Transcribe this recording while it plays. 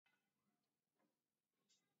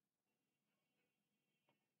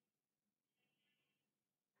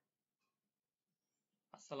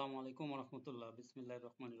আসসালামু আলাইকুম রহমতুল্লাহ, বিসমিল্লাহির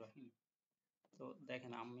রহমানির রহিম। তো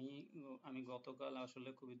দেখেন, আমি গতকাল আসলে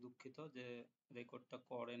খুবই দুঃখিত যে রেকর্ডটা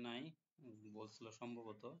করে নাই, বলছিল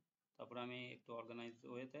সম্ভবত। তারপরে আমি একটু অর্গানাইজ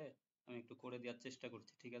ওয়েতে আমি একটু করে দেওয়ার চেষ্টা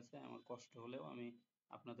করছি, ঠিক আছে। আমার কষ্ট হলেও আমি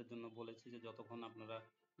আপনাদের জন্য বলেছি যে যতক্ষণ আপনারা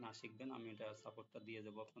না শিখবেন আমি এটা সাপোর্টটা দিয়ে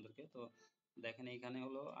যাবো আপনাদেরকে। তো দেখেন, এইখানে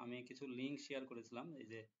হলো আমি কিছু লিঙ্ক শেয়ার করেছিলাম এই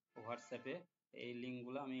যে হোয়াটসঅ্যাপে। এই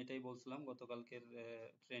লিঙ্কগুলো আমি এটাই বলছিলাম গতকালকের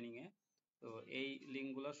ট্রেনিংয়ে। তো এই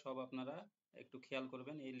লিঙ্কগুলো সব আপনারা একটু খেয়াল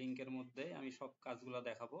করবেন। এই লিঙ্কের মধ্যে আমি সব কাজগুলো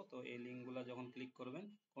দেখাবো। তো এই লিঙ্কগুলো যখন ক্লিক করবেন,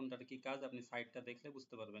 কোনটার কি কাজ আপনি সাইটটা দেখলে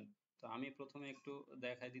বুঝতে পারবেন। তো আমি প্রথমে একটু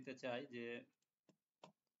দেখাই দিতে চাই যে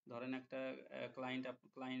ধরেন একটা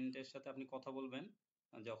ক্লায়েন্টের সাথে আপনি কথা বলবেন।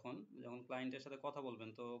 যখন যখন ক্লায়েন্টের সাথে কথা বলবেন,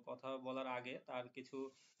 তো কথা বলার আগে তার কিছু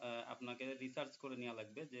আপনাকে রিসার্চ করে নেওয়া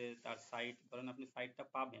লাগবে যে তার সাইট, ধরেন আপনি সাইটটা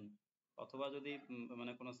পাবেন, অথবা যদি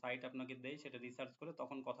মানে কোনো সাইট আপনাকে দেয় সেটা রিসার্চ করে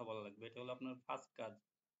তখন কথা বলা লাগবে। এটা হলো আপনার ফার্স্ট কাজ।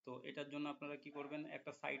 তো এটার জন্য আপনারা কি করবেন,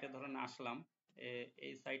 একটা সাইটে ধরেন আসলাম,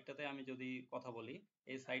 এই সাইটটাতে আমি যদি কথা বলি,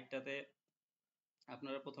 এই সাইটটাতে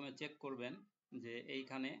আপনারা প্রথমে চেক করবেন যে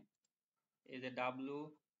এইখানে এই যে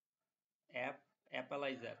অ্যাপ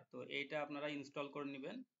অ্যাপালাইজার, তো এইটা আপনারা ইনস্টল করে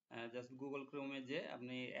নেবেন। জাস্ট গুগল ক্রোমে যে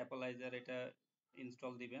আপনি অ্যাপালাইজার এটা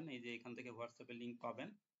ইনস্টল দিবেন, এই যে এখান থেকে হোয়াটসঅ্যাপে লিংক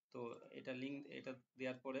পাবেন। তো এটা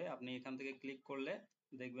দেওয়ার পরে আপনি এখান থেকে ক্লিক করলে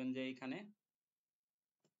দেখবেন যে এইখানে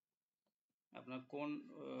আপনার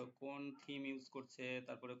কোন থিম ইউজ করছে,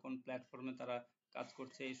 তারপরে কোন প্ল্যাটফর্মে তারা কাজ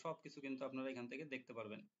করছে, এই সব কিছু কিন্তু আপনারা এখান থেকে দেখতে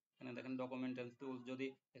পারবেন। এখানে দেখেন ডকুমেন্টাল টুল, যদি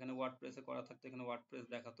এখানে ওয়ার্ডপ্রেসে করা থাকতো এখানে ওয়ার্ডপ্রেস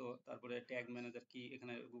দেখাতো। তারপরে ট্যাগ ম্যানেজার কি,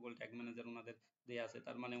 এখানে গুগল ট্যাগ ম্যানেজার ওনাদের দেয়া আছে,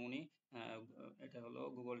 তার মানে উনি এটা হলো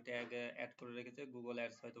গুগল ট্যাগ অ্যাড করে রেখেছে। গুগল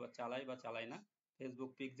অ্যাডস হয়তো বা চালায় বা চালায় না।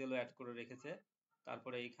 ফেসবুক পিক্সেলও অ্যাড করে রেখেছে।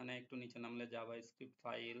 তারপরে এখানে একটু নিচে নামলে জাভা স্ক্রিপ্ট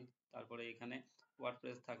ফাইল, তারপরে এখানে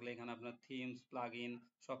ওয়ার্ডপ্রেস থাকলে এখানে আপনার থিমস প্লাগইন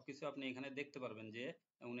সবকিছু আপনি এখানে দেখতে পারবেন যে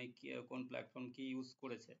উনি কোন প্ল্যাটফর্ম কি ইউজ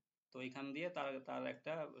করেছে। তো এখান দিয়ে তার তার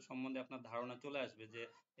একটা সম্বন্ধে আপনার ধারণা চলে আসবে যে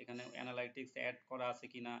এখানে অ্যানালাইটিক্স অ্যাড করা আছে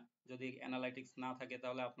কিনা। যদি অ্যানালাইটিক্স না থাকে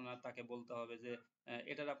তাহলে আপনার তাকে বলতে হবে যে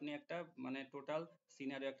এটার আপনি একটা মানে টোটাল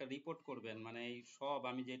সিনারিও একটা রিপোর্ট করবেন, মানে এই সব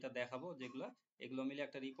আমি যেটা দেখাবো যেগুলা, এগুলো মিলে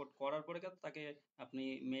একটা রিপোর্ট করার পরে তাকে আপনি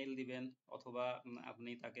মেইল দিবেন, অথবা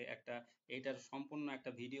আপনি তাকে একটা এইটার সম্পূর্ণ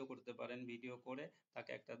একটা ভিডিও করতে পারেন, ভিডিও করে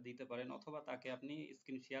তাকে একটা দিতে পারেন, অথবা তাকে আপনি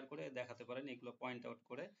স্ক্রিন শেয়ার করে দেখাতে পারেন এগুলো পয়েন্ট আউট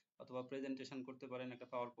করে, অথবা প্রেজেন্টেশন করতে পারেন একটা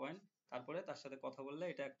পাওয়ার পয়েন্ট। তারপরে তার সাথে কথা বললে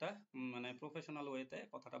এটা একটা মানে প্রফেশনাল ওয়েতে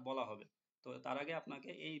কথাটা বলা হবে। তো তার আগে আপনাকে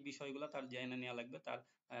এই বিষয়গুলো তার জেনে নেওয়া লাগবে, তার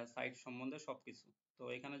সাইট সম্বন্ধে সবকিছু। তো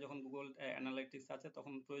এখানে যখন গুগল অ্যানালাইটিক্স আছে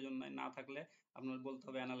তখন প্রয়োজন নাই, না থাকলে আপনার বলতে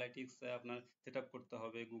হবে অ্যানালাইটিক্স আপনার সেট আপ করতে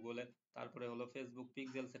হবে গুগলে। তারপরে হলো ফেসবুক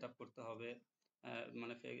পিক্সেল সেট আপ করতে হবে,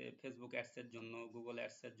 মানে ফেসবুক অ্যাডস এর জন্য, গুগল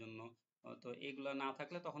অ্যাডস এর জন্য। তো এগুলা না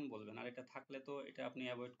থাকলে তখন বলবেন, আর এটা থাকলে তো এটা আপনি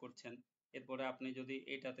অ্যাভয়েড করছেন। এরপরে আপনি যদি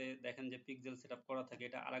এটাতে দেখেন যে পিক্সেল সেট আপ করা থাকে,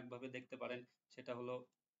 এটা আরেকভাবে দেখতে পারেন। সেটা হলো,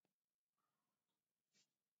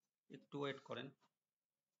 একটু ওয়েট করেন।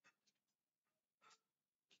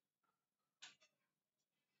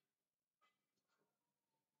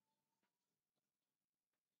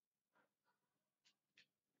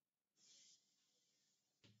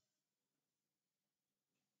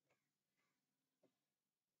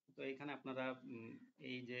 তো এখানে আপনারা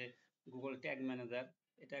এই যে গুগল ট্যাগ ম্যানেজার,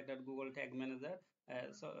 এটা একটা Google tag manager,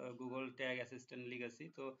 Google tag assistant Legacy.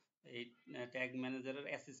 তো এই ট্যাগ ম্যানেজারের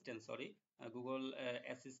অ্যাসিস্ট্যান্ট, সরি, গুগল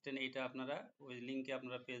অ্যাসিস্ট্যান্ট, এইটা আপনারা ওই লিঙ্কে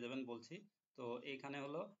আপনারা পেয়ে যাবেন বলছি। তো এইখানে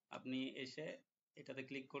হলো আপনি এসে এটাতে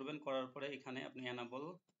ক্লিক করবেন, করার পরে এখানে আপনি এনাবল,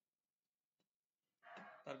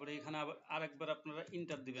 তারপরে এখানে আবার আরেকবার আপনারা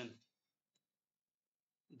ইন্টার দিবেন,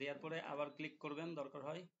 দেওয়ার পরে আবার ক্লিক করবেন দরকার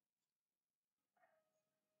হয়,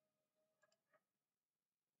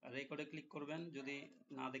 আর রেকর্ডে ক্লিক করবেন যদি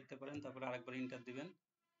না দেখতে পারেন, তারপরে আরেকবার ইন্টার দিবেন।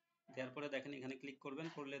 দেওয়ার পরে দেখেন এখানে ক্লিক করবেন,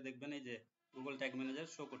 করলে দেখবেন এই যে গুগল ট্যাগ ম্যানেজার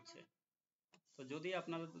শো করছে। তো যদি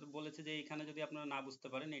আপনার বলেছে যে এখানে যদি আপনারা না বুঝতে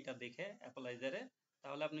পারেন এটা দেখে অ্যাপলাইজারে,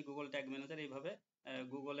 তাহলে আপনি গুগল ট্যাগ ম্যানেজার এইভাবে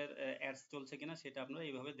গুগলের অ্যাডস চলছে কিনা সেটা আপনারা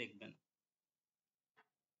এইভাবে দেখবেন।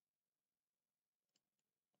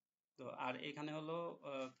 তো আর এখানে হলো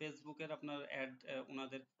ফেসবুকের আপনার অ্যাড,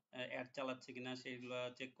 ওনাদের অ্যাড চালাচ্ছে কিনা সেগুলো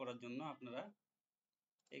চেক করার জন্য আপনারা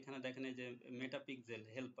এখানে দেখেন এই যে মেটাপিক্সেল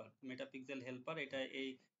হেল্পার, এটা এই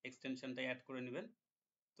এক্সটেনশনটা অ্যাড করে নেবেন।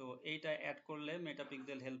 তো এইটা অ্যাড করলে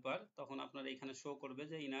মেটাপিক্সেল হেল্পার, তখন আপনার এখানে শো করবে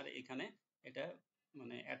যে ইনার এখানে এটা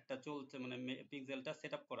মানে অ্যাডটা চলছে, মানে পিক্সেলটা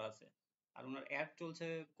সেট আপ করা আছে। আর ওনার অ্যাড চলছে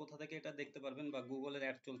কোথা থেকে এটা দেখতে পারবেন, বা গুগলের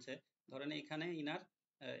অ্যাড চলছে ধরেন এখানে ইনার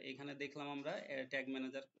এখানে দেখলাম আমরা ট্যাগ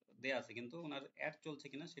ম্যানেজার দেয়া আছে, কিন্তু ওনার অ্যাড চলছে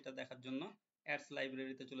কিনা সেটা দেখার জন্য অ্যাডস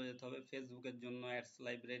লাইব্রেরিতে চলে যেতে হবে। ফেসবুকের জন্য ads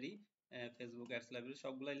library, Facebook ads library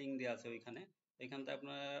সবগুলাই লিঙ্ক দেওয়া আছে ওইখানে। এখান থেকে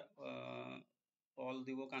আপনারা অল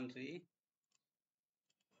দিব কান্ট্রি,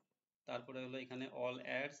 তারপরে হলো এখানে অল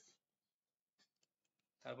অ্যাডস,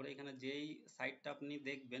 তারপরে এখানে যেই সাইটটা আপনি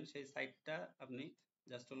দেখবেন সেই সাইটটা আপনি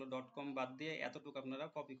জাস্ট হলো .com বাদ দিয়ে এতটুকু আপনারা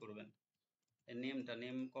কপি করবেন,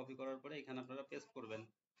 নেম কপি করার পরে এখানে আপনারা পেস্ট করবেন।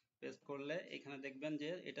 পেস্ট করলে এখানে দেখবেন যে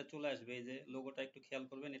এটা চলে আসবে, এই যে লোগোটা একটু খেয়াল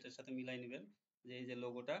করবেন, এটার সাথে মিলাই নেবেন, যে এই যে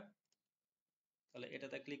লোগোটা, তাহলে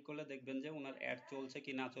এটাতে ক্লিক করলে দেখবেন যে ওনার অ্যাড চলছে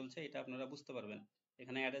কি না চলছে এটা আপনারা বুঝতে পারবেন।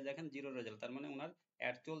 এখানে অ্যাডে দেখেন 0 রেজাল্ট, তার মানে ওনার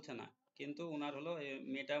অ্যাড চলছে না। কিন্তু ওনার হলো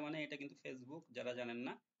মেটা, মানে এটা কিন্তু ফেসবুক, যারা জানেন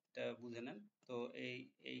না এটা বুঝে নেন। তো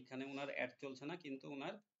এইখানে ওনার অ্যাড চলছে না, কিন্তু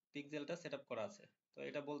ওনার পিক্সেলটা সেট আপ করা আছে। তো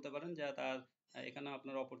এটা বলতে পারেন যে তার এখানে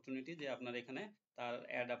আপনার অপরচুনিটি, যে আপনার এখানে তার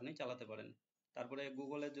অ্যাড আপনি চালাতে পারেন। তারপরে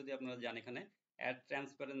গুগলে যদি আপনারা যান, এখানে অ্যাড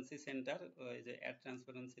ট্রান্সপারেন্সি সেন্টার, এই যে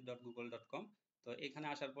adtransparency.google.com, তো এখানে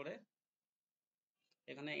আসার পরে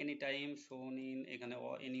এখানে এনি টাইম, শোন ইন, এখানে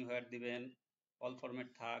এনিহোয়ার দিবেন, অল ফরম্যাট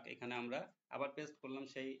থাক, এখানে আমরা আবার পেস্ট করলাম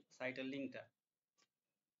সেই সাইটের লিঙ্কটা,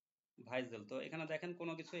 ভাইজেল। তো এখানে দেখেন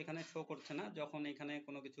কোনো কিছু এখানে শো করছে না, যখন এখানে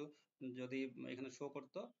কোনো কিছু যদি এখানে শো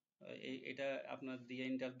করতো, এটা আপনার দিয়ে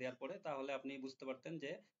এন্টার দেওয়ার পরে, তাহলে আপনি বুঝতে পারতেন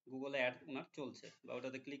যে গুগলে অ্যাড ওনার চলছে, বা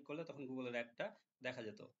ওটাতে ক্লিক করলে তখন গুগলের অ্যাডটা দেখা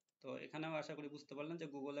যেত। তো এখানেও আশা করি বুঝতে পারলেন যে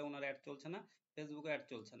গুগলে ওনার অ্যাড চলছে না, ফেসবুকে অ্যাড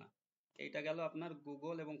চলছে না। এইটা গেল আপনার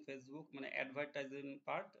গুগল এবং ফেসবুক, মানে অ্যাডভার্টাইজিং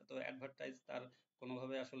পার্ট। তো অ্যাডভার্টাইজ তার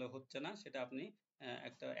কোনোভাবে আসলে হচ্ছে না, সেটা আপনি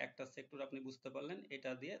একটা একটা সেক্টর আপনি বুঝতে পারলেন,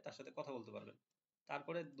 এটা দিয়ে তার সাথে কথা বলতে পারবেন।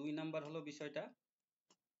 তারপরে 2 নাম্বার হলো বিষয়টা,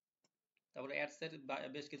 তারপরে অ্যাডস এর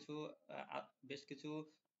বেশ কিছু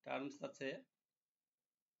টার্মস আছে।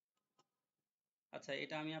 আচ্ছা,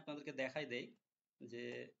 এটা আমি আপনাদেরকে দেখাই দেই, যে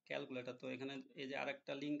ক্যালকুলেটর। তো এখানে এই যে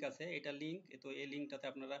আরেকটা লিংক আছে, এটা লিংক, তো এই লিংকটাতে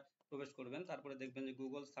আপনারা প্রবেশ করবেন, তারপরে দেখবেন যে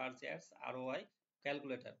Google search ads ROI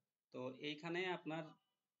calculator. তো এইখানে আপনার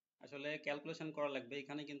আসলে ক্যালকুলেশন করা লাগবে।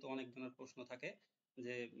 এখানে কিন্তু অনেক ধরনের প্রশ্ন থাকে,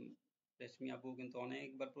 যে রেশমি আপু কিন্তু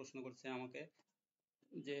অনেকবার প্রশ্ন করছে আমাকে,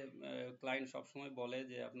 যে ক্লায়েন্ট সবসময় বলে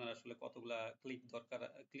যে আপনার আসলে কতগুলা ক্লিক দরকার,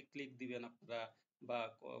 ক্লিক দিবেন আপনারা, বা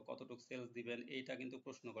কতটুকু সেলস দিবেন, এইটা কিন্তু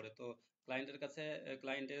প্রশ্ন করে। তো ক্লায়েন্টের কাছে,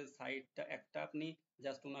 ক্লায়েন্টের সাইটটা একটা আপনি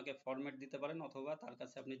জাস্ট ওনাকে ফরম্যাট দিতে পারেন, অথবা তার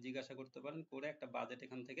কাছে আপনি জিজ্ঞাসা করতে পারেন, করে একটা বাজেট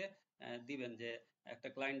এখান থেকে দিবেন, যে একটা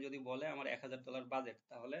ক্লায়েন্ট যদি বলে আমার $1000 বাজেট,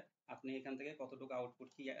 তাহলে আপনি এখান থেকে কতটুকু আউটপুট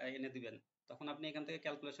কি এনে দিবেন, তখন আপনি এখান থেকে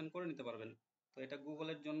ক্যালকুলেশন করে নিতে পারবেন। তো এটা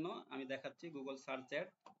গুগলের জন্য আমি দেখাচ্ছি, গুগল সার্চ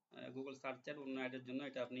অ্যাড অন্য অ্যাডের জন্য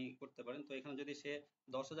এটা আপনি করতে পারেন। তো এখানে যদি সে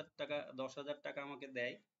 10,000 টাকা আমাকে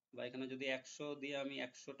দেয়, বা এখানে যদি 100 দিয়ে আমি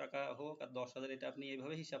 100 টাকা হোক আর 10,000, এটা আপনি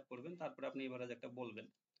এইভাবে হিসাব করবেন, তারপরে আপনি এভারেজ একটা বলবেন।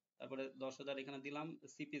 তারপরে 10,000 এখানে দিলাম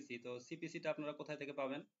সিপিসি। তো সিপিসিটা আপনারা কোথায় থেকে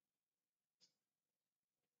পাবেন?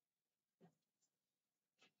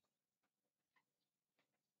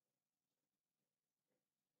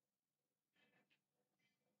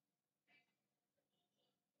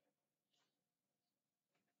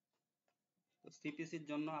 তো সিপিসির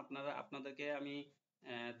জন্য আপনাদেরকে আমি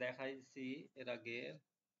দেখাইছি এর আগে।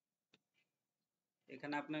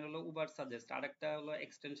 এখানে আপনার হলো উবার সাজেস্ট, আরেকটা হলো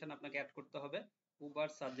এক্সটেনশন আপনাকে অ্যাড করতে হবে। উবার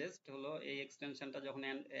সাজেস্ট হলো এই এক্সটেনশনটা যখন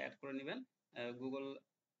অ্যাড করে নেবেন গুগল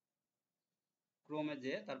ক্রোমে,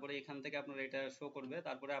 যে তারপরে এখান থেকে আপনার এটা শো করবে।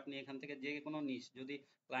 তারপরে আপনি এখান থেকে যে কোনো নিশ, যদি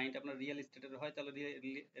ক্লায়েন্ট আপনার রিয়েল এস্টেটের হয়, তাহলে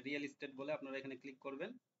রিয়েল এস্টেট বলে আপনারা এখানে ক্লিক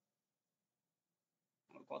করবেন।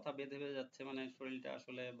 আমার কথা বেঁধে বেঁধে যাচ্ছে, মানে শরীরটা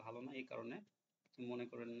আসলে ভালো না, এই কারণে কিছু মনে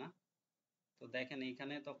করেন না। তো দেখেন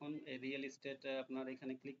এইখানে তখন রিয়েল এস্টেট আপনার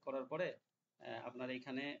এখানে ক্লিক করার পরে আপনার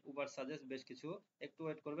এখানে উবার সাজেস্ট বেশ কিছু, একটু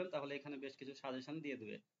ওয়েট করবেন, তাহলে এখানে বেশ কিছু সাজেশন দিয়ে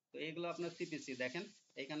দেবে। তো এইগুলো আপনার সিপিসি দেখেন,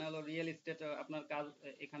 এখানে হলো রিয়েল এস্টেট, আপনার কাজ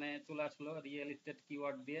এখানে চলে আসলো, রিয়েল এস্টেট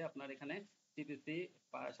কিওয়ার্ড দিয়ে আপনার এখানে সিপিসি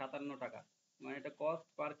 57 টাকা, মানে এটা কস্ট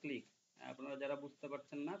পার ক্লিক। আপনারা যারা বুঝতে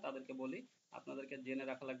পারছেন না তাদেরকে বলি, আপনাদেরকে জেনে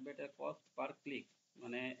রাখা লাগবে, এটা কস্ট পার ক্লিক,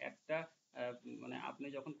 মানে একটা মানে আপনি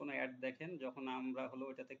যখন কোনো অ্যাড দেখেন, যখন আমরা হলো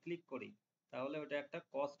ওইটাতে ক্লিক করি, তাহলে ওটা একটা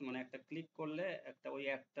কস্ট, মানে একটা ক্লিক করলে একটা ওই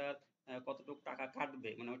অ্যাডটার কতটুকু টাকা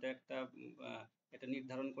কাটবে, মানে ওটা একটা এটা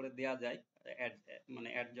নির্ধারণ করে দেয়া যায়। অ্যাড, মানে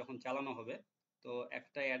অ্যাড যখন চালানো হবে, তো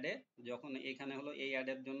একটা অ্যাডে যখন এখানে হলো এই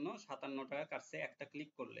অ্যাডের জন্য 57 টাকা কাটছে একটা ক্লিক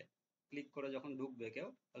করলে, ক্লিক করে যখন ঢুকবে কেউ,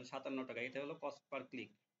 তাহলে 57 টাকা, এটা হলো কস্ট পার ক্লিক।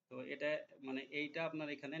 তো এটা মানে এইটা আপনার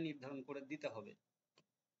এখানে নির্ধারণ করে দিতে হবে,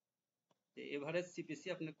 যে এভারেজ সিপিসি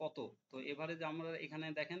আপনি কত। তো এভারেজ আমরা এখানে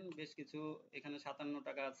দেখেন বেশ কিছু, এখানে 57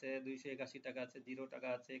 টাকা আছে, 281 টাকা আছে, 0 টাকা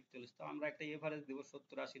আছে, 41। তো আমরা একটা এভারেজ দিব,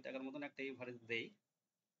 70-80 টাকার মতন একটা এভারেজ দেই,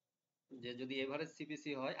 যে যদি এভারেজ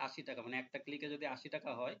সিপিসি হয় 80 টাকা, মানে একটা ক্লিকে যদি 80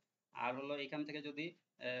 টাকা হয়, আর হলো এখান থেকে যদি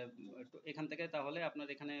এখান থেকে, তাহলে আপনার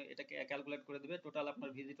এখানে এটা ক্যালকুলেট করে দিবে টোটাল আপনার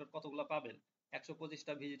ভিজিটর কতগুলো পাবেন,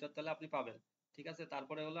 125টা ভিজিটর তাহলে আপনি পাবেন। ঠিক আছে,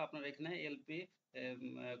 তারপরে হলো আপনার এখানে এলপি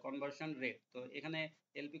কনভার্সন রেট। তো এখানে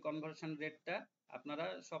এলপি কনভার্সন রেটটা আপনারা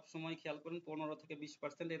সব সময় খেয়াল করুন 15 থেকে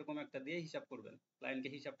 20% এরকম একটা দিয়ে হিসাব করবেন, ক্লায়েন্টকে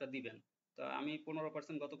হিসাবটা দিবেন। তো আমি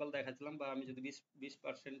 15% গতকাল দেখাচ্ছিলাম, বা আমি যদি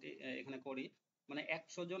 20% এখানে করি, মানে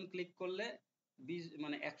 100 জন ক্লিক করলে 20,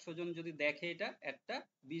 মানে 100 জন যদি দেখে এটা একটা,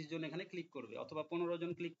 20 জন এখানে ক্লিক করবে, অথবা 15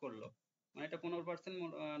 জন ক্লিক করলো, মানে এটা 15%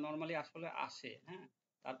 নর্মালি আসলে আসে। হ্যাঁ,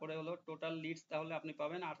 তারপরে হলো টোটাল লিডস, তাহলে আপনি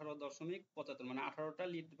পাবেন 18.75, মানে 18টা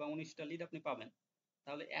লিড বা 19টা লিড আপনি পাবেন।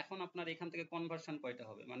 তাহলে এখন আপনার এখান থেকে কনভার্সন কয়টা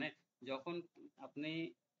হবে, মানে যখন আপনি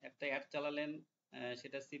একটা অ্যাড চালালেন,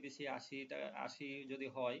 সেটা সিপিসি 80 যদি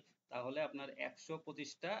হয়, তাহলে আপনার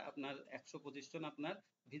 125টা, আপনার 125 জন আপনার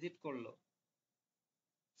ভিজিট করলো।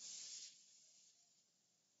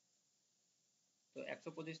 তো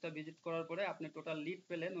 125টা ভিজিট করার পরে আপনি টোটাল লিড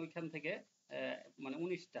পেলেন ওইখান থেকে মানে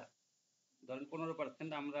 19টা। ধরেন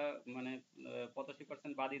 15% আমরা মানে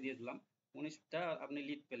 85% বাদই দিয়ে দিলাম, 19টা আপনি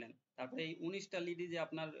লিড পেলেন। তারপরে এই 19টা লিডই যে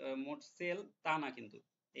আপনার মোট সেল, তা না কিন্তু।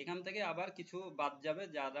 এখান থেকে আবার কিছু বাদ যাবে,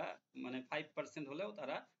 যারা মানে 5% হলেও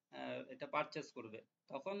তারা এটা পারচেস করবে।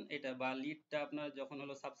 তখন এটা, বা লিডটা আপনার যখন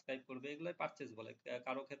হলো সাবস্ক্রাইব করবে, এগুলোই পারচেস বলে।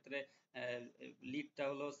 কারো ক্ষেত্রে লিডটা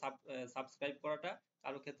হলো সাবস্ক্রাইব করাটা,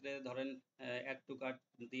 কারো ক্ষেত্রে ধরেন অ্যাড টু কার্ট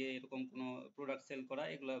দিয়ে এরকম কোনো প্রোডাক্ট সেল করা,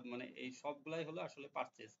 এগুলো মানে এই সবগুলাই হলো আসলে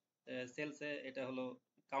পারচেস। সেলসে এটা হলো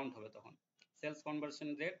কাউন্ট হবে তখন। সেলস কনভার্সন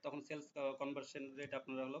রেট, তখন সেলস কনভার্সন রেট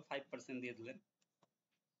আপনারা হলো 5% দিয়ে দিলেন।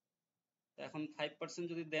 এখন 5%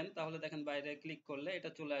 যদি দেন, তাহলে দেখেন বাইরে ক্লিক করলে এটা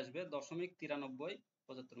চলে আসবে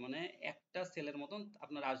 0.9375, মানে একটা সেলের মতন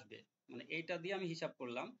আপনার আসবে। মানে এইটা দিয়ে আমি হিসাব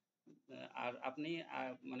করলাম। আর আপনি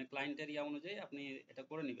মানে ক্লায়েন্টের ইয়া অনুযায়ী আপনি এটা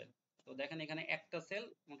করে নেবেন। তো দেখেন এখানে একটা সেল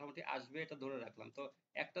মোটামুটি আসবে, এটা ধরে রাখলাম। তো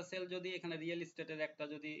একটা সেল যদি এখানে রিয়েল এস্টেটের একটা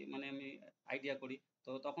যদি মানে আমি আইডিয়া করি,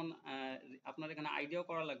 তো তখন আপনার এখানে আইডিয়াও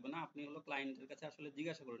করা লাগবে না, আপনি হলো ক্লায়েন্টের কাছে আসলে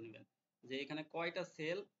জিজ্ঞাসা করে নেবেন যে এখানে কয়টা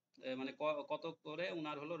সেল, মানে কত করে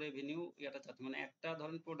উনার হলো রেভিনিউ ইয়াটা চাচ্ছে। মানে একটা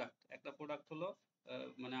ধরেন একটা প্রোডাক্ট হলো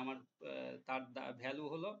মানে আমার তার ভ্যালু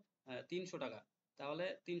হলো 300 টাকা। তাহলে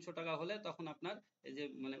 300 টাকা হলে তখন আপনার এই যে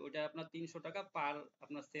মানে ওইটা আপনার 300 টাকা পার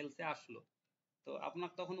আপনার সেলসে আসলো। তো আপনার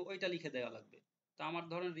তখন ওইটা লিখে দেওয়া লাগবে। তো আমার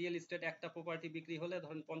ধরেন রিয়েল এস্টেট একটা প্রপার্টি বিক্রি হলে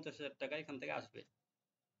ধরেন 50,000 টাকা এখান থেকে আসবে।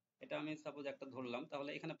 এটা আমি সাপোজ একটা ধরলাম, তাহলে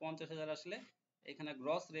এখানে 50,000 আসলে এখানে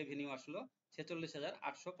গ্রস রেভিনিউ আসলো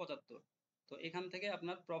 46,875। তো এখান থেকে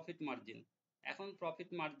আপনার প্রফিট মার্জিন, এখন প্রফিট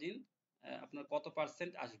মার্জিন আপনার কত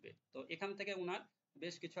পার্সেন্ট আসবে। তো এখান থেকে উনার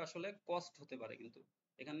বেশ কিছু আসলে কস্ট হতে পারে, কিন্তু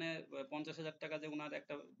এখানে 50,000 টাকা যে উনার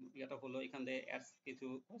একটা ইয়েটা হলো, এখান থেকে অ্যাডস কিছু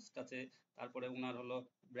কস্ট আছে, তারপরে উনার হলো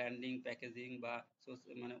ব্র্যান্ডিং, প্যাকেজিং বা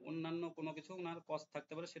মানে অন্যান্য কোনো কিছু উনার কস্ট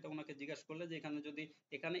থাকতে পারে। সেটা উনাকে জিজ্ঞাসা করলে যে এখানে যদি,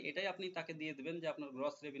 এখানে এটাই আপনি তাকে দিয়ে দিবেন যে আপনার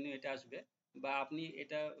গ্রস রেভিনিউ এটা আসবে, বা আপনি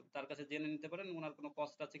এটা তার কাছে জেনে নিতে পারেন ওনার কোনো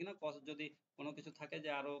কস্ট আছে কিনা। কস্ট যদি কোনো কিছু থাকে যে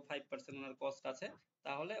আরো 5% ওনার কস্ট আছে,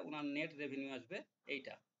 তাহলে ওনার নেট রেভিনিউ আসবে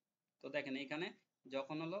এইটা। তো দেখেন এইখানে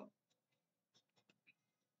যখন হলো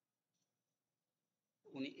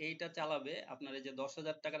উনি এইটা চালাবে, আপনার এই যে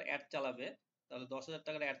 10,000 টাকার অ্যাড চালাবে, তাহলে 10,000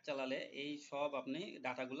 টাকার অ্যাড চালালে এই সব আপনি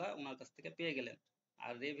ডাটাগুলা ওনার কাছ থেকে পেয়ে গেলেন।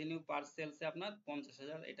 আর রেভিনিউ পার সেলসে আপনার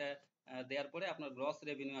 50,000, এটা দেওয়ার পরে আপনার গ্রস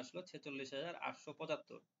রেভিনিউ আসলো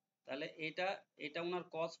 46,875। তাহলে এটা এটা ওনার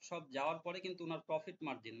কস্ট সব যাওয়ার পরে কিন্তু ওনার প্রফিট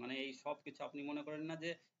মার্জিন, মানে এই সব কিছু আপনি মনে করেন না যে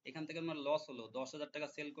এখান থেকে আপনার লস হলো, 10,000 টাকা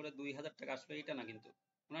সেল করে 2,000 টাকা আসলো, এটা না কিন্তু।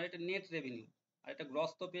 ওনার এটা নেট রেভিনিউ। আর এটা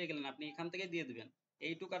গ্রস তো পেয়ে গেলেন, আপনি এখান থেকেই দিয়ে দিবেন।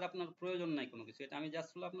 এইটুকু আর আপনার প্রয়োজন নাই কোনো কিছু। এটা আমি জাস্ট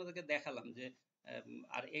হলো আপনাদেরকে দেখালাম যে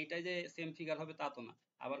আর এইটাই যে সেম ফিগার হবে তা তো না।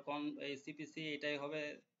 আবার এই সিপিসি এটাই হবে,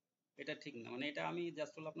 এটা ঠিক না। মানে এটা আমি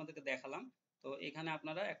জাস্ট হলো আপনাদেরকে দেখালাম। তো এখানে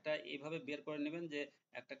আপনারা একটা এইভাবে বের করে নেবেন যে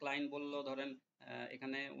একটা ক্লায়েন্ট বললো ধরেন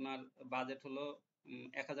এখানে ওনার বাজেট হলো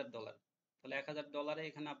 $1,000। তাহলে $1,000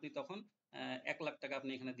 এখানে আপনি তখন 1,00,000 টাকা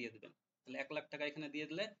আপনি এখানে দিয়ে দেবেন। তাহলে 1,00,000 টাকা এখানে দিয়ে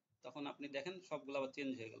দিলে তখন আপনি দেখেন সবগুলো আবার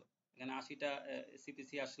চেঞ্জ হয়ে গেল। এখানে 80টা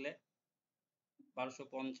সিপিসি আসলে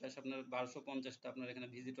 1250, আপনার 1250টা আপনার এখানে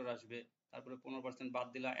ভিজিটর আসবে। তারপরে 15% বাদ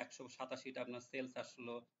দিলা 187টা আপনার সেলস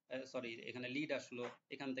আসলো, সরি এখানে লিড আসলো,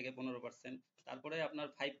 এখান থেকে 15%। তারপরে আপনার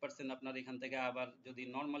 5% আপনার এখান থেকে আবার যদি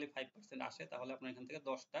নর্মালি 5% আসে, তাহলে আপনার এখান থেকে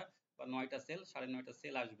 10টা বা 9টা সেল, 9.5টা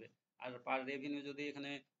সেল আসবে। আর পার রেভিনিউ যদি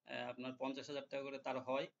এখানে আপনার 50,000 টাকা করে তার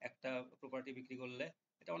হয় একটা প্রপার্টি বিক্রি করলে,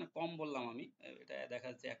 এটা অনেক কম বললাম আমি, এটা দেখা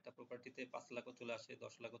যাচ্ছে একটা প্রপার্টিতে 5 লাখও চলে আসে,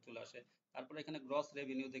 10 লাখও চলে আসে। তারপরে এখানে গ্রস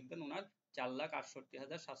রেভিনিউ দেখবেন ওনার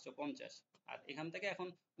 4,68,750। আর এখান থেকে এখন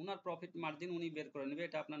উনার প্রফিট মার্জিন উনি বের করে নেবে,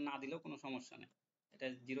 এটা আপনার না দিলেও কোনো সমস্যা নেই, এটা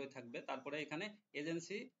জিরোই থাকবে। তারপরে এখানে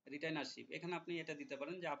এজেন্সি রিটাইনারশিপ, এখানে আপনি এটা দিতে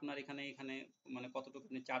পারেন যে আপনার এখানে এখানে মানে কতটুকু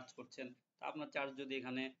আপনি চার্জ করছেন। তা আপনার চার্জ যদি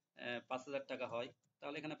এখানে 5,000 টাকা হয়,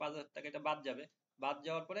 তাহলে এখানে 5,000 টাকা এটা বাদ যাবে। বাদ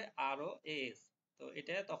যাওয়ার পরে আরও এস, তো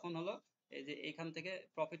এটা তখন হলো এই যে এখান থেকে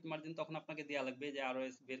প্রফিট মার্জিন তখন আপনাকে দেওয়া লাগবে, যে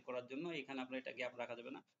আরওএস বের করার জন্য এখানে আপনার এটা গ্যাপ রাখা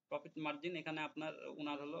যাবে না। প্রফিট মার্জিন এখানে আপনার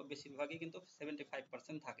উনার হলো বেশিরভাগই কিন্তু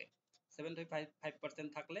 75% থাকে। 75%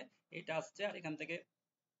 থাকলে এটা আসছে। আর এখান থেকে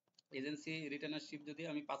এজেন্সি রিটার্নারশিপ যদি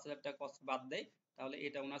আমি 5,000 টাকা কস্ট বাদ দেই, তাহলে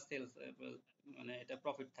এটা ওনার সেলস, মানে এটা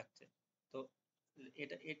প্রফিট থাকছে। তো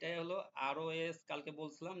এটাই হলো আরওএস। কালকে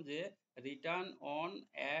বলছিলাম যে রিটার্ন অন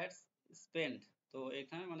অ্যাডস স্পেন্ড। তো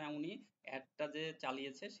এখানে মানে উনি অ্যাডটা যে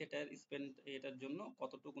চালিয়েছে সেটার স্পেন্ড, এটার জন্য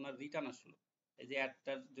কতটুকু ওনার রিটার্ন আসলো। এই যে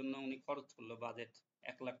অ্যাডটার জন্য উনি খরচ করলো, বাজেট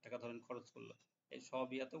 1 লাখ টাকা ধরেন খরচ করলো, এই সব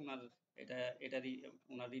ইয়াতে উনার এটা এটারই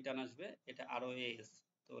উনার রিটার্ন আসবে, এটা আরওএস।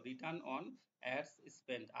 তো রিটার্ন অন অ্যাডস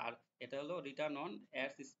স্পেন্ড। আর এটা হলো return on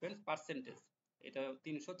ads spend percentage, এটা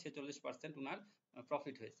 346% উনার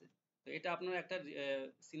প্রফিট হয়েছে। তো এটা আপনার একটা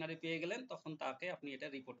সিনারি পেয়ে গেলেন, তখন তাকে আপনি এটা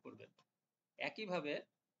রিপোর্ট করবেন। একইভাবে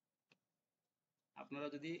আপনারা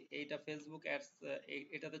যদি এইটা ফেসবুক অ্যাডস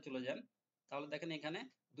এটাতে চলে যান, তাহলে দেখেন এখানে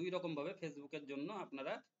দুই রকম ভাবে ফেসবুকের জন্য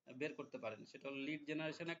আপনারা বের করতে পারেন। সেটা হলো লিড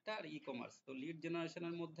জেনারেশন একটা, আর ই কমার্স। তো লিড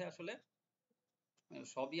জেনারেশনের মধ্যে আসলে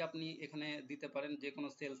সবই আপনি এখানে দিতে পারেন, যে কোনো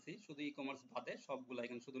সেলসই, শুধু ই কমার্স বাদে সবগুলা।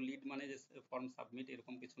 এখানে শুধু লিড মানে যে ফর্ম সাবমিট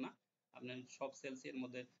এরকম কিছু না, আপনি সব সেলসই এর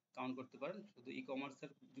মধ্যে কাউন্ট করতে পারেন। শুধু ই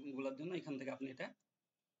কমার্সের গুলার জন্য এখান থেকে আপনি এটা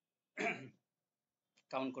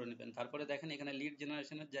কাউন্ট করে নেবেন। তারপরে দেখেন এখানে লিড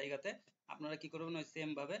জেনারেশনের জায়গাতে আপনারা কি করবেন, ওই সেম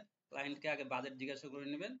ভাবে ক্লায়েন্টকে আগে বাজেট জিজ্ঞাসা করে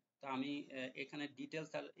নেবেন। তো আমি এখানে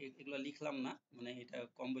ডিটেলস আর এগুলো লিখলাম না, মানে এটা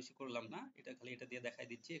কম বেশি করলাম না, এটা খালি এটা দিয়ে দেখাই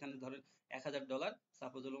দিচ্ছি। এখানে ধরেন $1000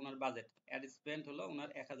 সাপোজ হলো ওনার বাজেট, অ্যাড স্পেন্ড হলো ওনার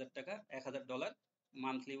 1000 টাকা, $1000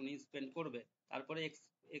 মান্থলি উনি স্পেন্ড করবে। তারপরে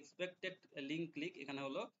এক্সপেক্টেড লিঙ্ক ক্লিক এখানে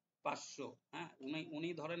হলো 500। হ্যাঁ, উনি উনি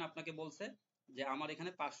ধরেন আপনাকে বলছে যে আমার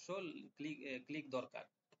এখানে 500 ক্লিক দরকার,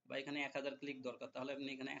 বা এখানে 1000 ক্লিক দরকার, তাহলে আপনি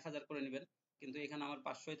এখানে 1000 করে নেবেন। কিন্তু এখানে আমার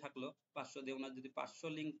 500ই থাকলো, 500 দিয়ে ওনার যদি 500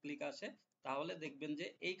 লিঙ্ক ক্লিক আসে, তাহলে দেখবেন যে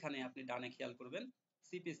এইখানে আপনি ডানে খেয়াল করবেন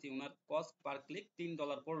সিপিসি ওনার কস্ট পার ক্লিক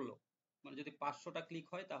 $3 পড়লো। মানে যদি 500টা ক্লিক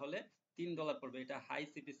হয় তাহলে $3 পড়বে। এটা হাই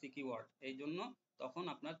সিপিসি কিওয়ার্ড, এই জন্য তখন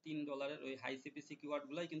আপনার $3 ওই হাই সিপিসি কিওয়ার্ড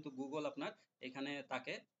গুলাই কিন্তু গুগল আপনার এখানে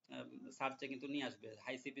তাকে সার্চে কিন্তু নিয়ে আসবে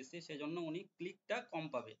হাই সিপিসি, সেজন্য উনি ক্লিকটা কম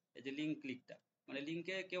পাবে। এই যে লিঙ্ক ক্লিকটা, মানে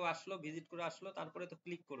লিঙ্কে কেউ আসলো, ভিজিট করে আসলো, তারপরে তো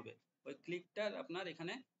ক্লিক করবে, ওই ক্লিকটার আপনার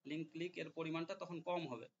এখানে লিঙ্ক ক্লিক এর পরিমাণটা তখন কম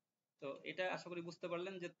হবে। তো এটা আশা করি বুঝতে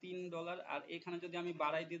পারলেন যে $3। আর এখানে যদি আমি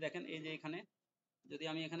বাড়াই দিই, দেখেন এই যে এখানে যদি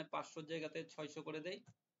আমি এখানে 500 জায়গাতে 600 করে দেই,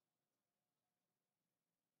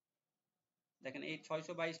 দেখেন এই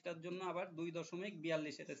 622টার জন্য আবার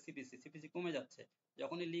 2.42 এটা সিপিসি, সিপিসি কমে যাচ্ছে।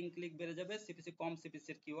 যখনই লিঙ্ক ক্লিক বেড়ে যাবে, সিপিসি কম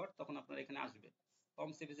সিপিসির কিওয়ার্ড তখন আপনার এখানে আসবে, কম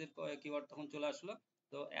সিপিসির কিওয়ার্ড তখন চলে আসলো।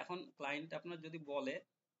 তো এখন ক্লায়েন্ট আপনার যদি বলে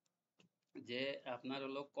যে আপনার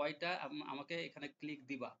হলো কয়টা আমাকে এখানে ক্লিক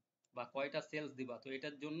দিবা বা কয়টা সেলস দিবা, তো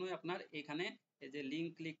এটার জন্যই আপনার এখানে এই যে লিঙ্ক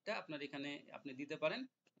ক্লিকটা আপনার এখানে আপনি দিতে পারেন।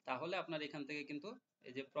 তাহলে আপনার এখান থেকে কিন্তু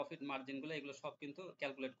এই যে প্রফিট মার্জিন গুলো এগুলো সব কিন্তু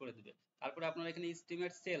ক্যালকুলেট করে দিবে। তারপরে আপনার এখানে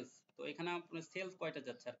এস্টিমেট সেলস, তো এখানে আপনার সেলস কয়টা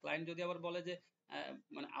যাচ্ছে। আর ক্লায়েন্ট যদি আবার বলে যে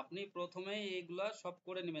মানে আপনি প্রথমেই এইগুলা সব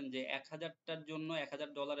করে নেবেন যে 1000টার জন্য,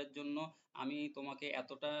 $1000 জন্য আমি তোমাকে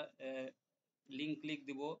এতটা লিঙ্ক ক্লিক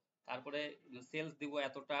দিব, তারপরে সেলস দিব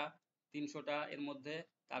এতটা, 300টা এর মধ্যে।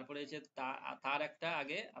 তারপরে এসে তার একটা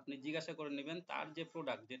আগে আপনি জিজ্ঞাসা করে নেবেন তার যে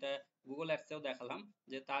প্রোডাক্ট, যেটা গুগল অ্যাডসেও দেখালাম,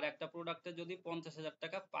 যে তার একটা প্রোডাক্টে যদি 50,000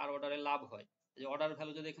 টাকা পার অর্ডারে লাভ হয়, যে অর্ডার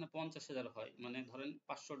ভ্যালু যদি এখানে 50,000 হয়, মানে ধরেন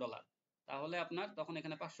 $500, তাহলে আপনার তখন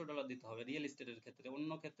এখানে $500 দিতে হবে রিয়েল এস্টেটের ক্ষেত্রে।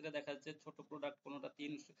 অন্য ক্ষেত্রে দেখা যাচ্ছে ছোট প্রোডাক্ট কোনোটা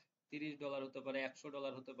 $30 হতে পারে,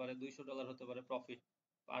 $100 হতে পারে, $200 হতে পারে প্রফিট।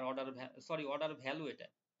 আর অর্ডার সরি অর্ডার ভ্যালু, এটা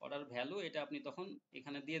অর্ডার ভ্যালু, এটা আপনি তখন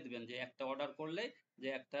এখানে দিয়ে দিবেন যে একটা অর্ডার করলে যে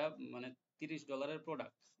একটা মানে $30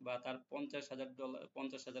 প্রোডাক্ট বা তার $50,000,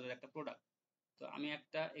 50,000-এর একটা প্রোডাক্ট। তো আমি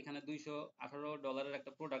একটা এখানে $218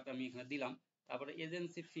 একটা প্রোডাক্ট আমি এখানে দিলাম। তারপরে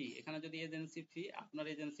এজেন্সি ফি, এখানে যদি এজেন্সি ফি, আপনার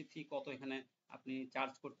এজেন্সি ফি কত এখানে আপনি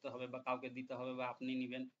চার্জ করতে হবে বা কাউকে দিতে হবে বা আপনি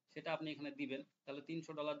নিবেন, সেটা আপনি এখানে দিবেন। তাহলে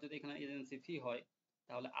 $300 যদি এখানে এজেন্সি ফি হয়,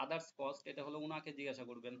 তাহলে আদার্স কস্ট, এটা হলো উনাকে জিজ্ঞাসা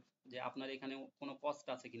করবেন যে আপনার এখানে কোনো কস্ট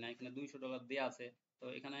আছে কিনা, এখানে $200 দেওয়া আছে। তো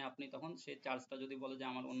এখানে আপনি তখন সেই চার্জটা যদি বলে যে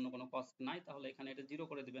আমার অন্য কোনো কস্ট নাই, তাহলে এখানে এটা জিরো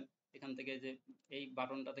করে দিবেন। এখান থেকে যে এই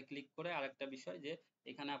বাটনটাতে ক্লিক করে আরেকটা বিষয় যে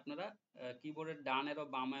এখানে আপনারা কিবোর্ডের ডান অ্যারো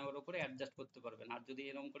বাম অ্যারো করে অ্যাডজাস্ট করতে পারবেন। আর যদি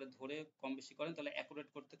এরকম করে ধরে কম বেশি করেন তাহলে অ্যাকুরেট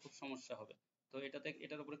করতে খুব সমস্যা হবে। তো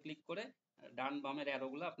এটার উপরে ক্লিক করে ডান বামের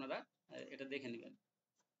অ্যারোগুলো আপনারা এটা দেখে নেবেন।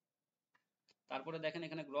 তারপরে দেখেন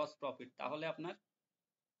এখানে গ্রস প্রফিট, তাহলে আপনার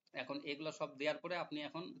এখন এগুলো সব দেওয়ার পরে আপনি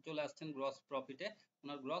এখন চলে আসছেন গ্রস প্রফিটে।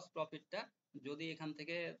 ওনার গ্রস প্রফিটটা যদি এখান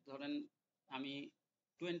থেকে ধরেন আমি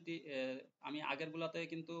 20, আমি আগের গুলাতে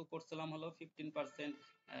কিন্তু করছিলাম হলো 15%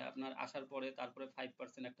 আপনার আসার পরে, তারপরে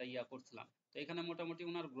 5% একটা ইয়া করছিলাম। তো এখানে মোটামুটি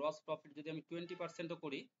ওনার গ্রস প্রফিট যদি আমি 20%ও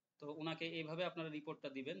করি, তো ওনাকে এইভাবে আপনারা রিপোর্টটা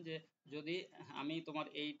দিবেন যে যদি আমি তোমার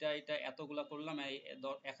এইটা এটা এতগুলা করলাম, এই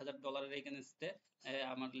 $1000 এগেনস্টে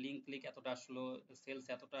আমার লিঙ্ক ক্লিক এতটা আসলো, সেলস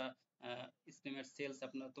এতটা, এস্টিমেট সেলস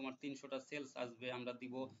আপনার তোমার 300টা সেলস আসবে আমরা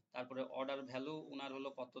দিব। তারপরে অর্ডার ভ্যালু ওনার হলো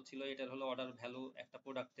কত ছিল, এটার হলো অর্ডার ভ্যালু একটা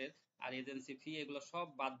প্রোডাক্টের, আর এজেন্সি ফি, এগুলো সব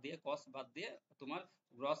বাদ দিয়ে, কস্ট বাদ দিয়ে তোমার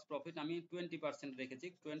গ্রস প্রফিট আমি 20% রেখেছি।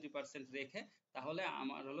 20% রেখে তাহলে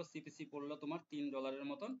আমার হলো সিপিসি পড়লো তোমার $3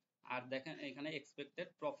 মতন। আর দেখেন এখানে এক্সপেক্টেড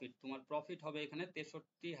প্রফিট, তোমার প্রফিট হবে এখানে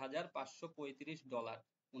 $63,535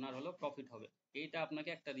 ওনার হলো প্রফিট হবে। এইটা আপনাকে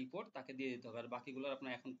একটা রিপোর্ট তাকে দিয়ে দিতে হবে, আর বাকিগুলোর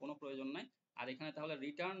আপনার এখন কোনো প্রয়োজন নাই। আর এখানে তাহলে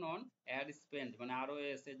রিটার্ন অন অ্যাড স্পেন্ড, মানে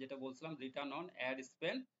ROAS যেটা বলছিলাম, রিটার্ন অন অ্যাড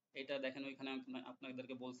স্পেন্ড, এটা দেখেন ওইখানে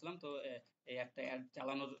আপনাদেরকে বলছিলাম। তো এই একটা অ্যাড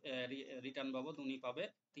চালানোর রিটার্ন বাবদ উনি পাবে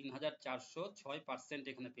 3406%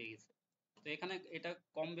 এখানে পেয়ে গেছে। তো এখানে এটা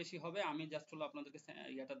কম বেশি হবে, আমি জাস্ট হলো আপনাদেরকে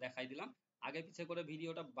ইয়াটা দেখাই দিলাম। আগে পিছে করে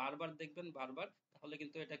ভিডিওটা বারবার দেখবেন, বারবার, তাহলে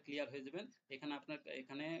কিন্তু এটা ক্লিয়ার হয়ে যাবেন। এখানে আপনার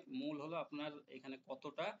এখানে মূল হলো আপনার এখানে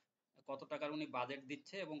কত টাকার উনি বাজেট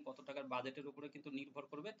দিচ্ছে এবং কত টাকার বাজেটের উপরে কিন্তু নির্ভর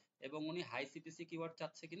করবে, এবং উনি হাই সিপিসি কিওয়ার্ড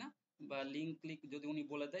চাচ্ছে কিনা, বা লিঙ্ক ক্লিক যদি উনি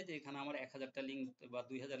বলে দেয় যে এখানে আমার 1000টা লিঙ্ক বা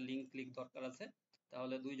 2000 লিঙ্ক ক্লিক দরকার আছে,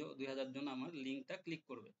 তাহলে 2000 জন আমার লিঙ্কটা ক্লিক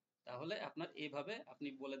করবে, তাহলে আপনার এইভাবে আপনি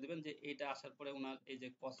বলে দিবেন যে এটা আসার পরে ওনার এই যে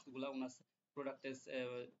কস্টগুলা, ওনার প্রোডাক্টের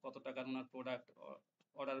কত টাকার ওনার প্রোডাক্ট,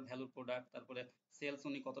 অর্ডার ভ্যালু প্রোডাক্ট, তারপরে সেলস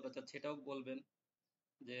উনি কতটা চাচ্ছে সেটাও বলবেন,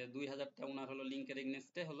 যে 2000টা ওনার হলো লিঙ্কের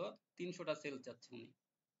এগনেস্টে হলো 300টা সেল চাচ্ছে উনি।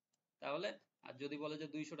 তাহলে আর যদি বলে যে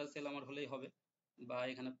 200টা সেল আমার হলেই হবে, বা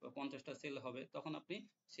এখানে 50টা সেল হবে, তখন আপনি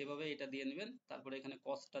সেভাবে এটা দিয়ে নেবেন। তারপরে এখানে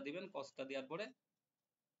কস্টটা দিবেন, কস্টটা দেওয়ার পরে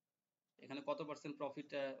এখানে কত পার্সেন্ট প্রফিট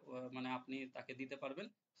মানে আপনি তাকে দিতে পারবেন,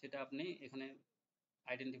 সেটা আপনি এখানে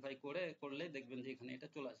আইডেন্টিফাই করলে দেখবেন যে এখানে এটা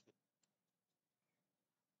চলে আসবে।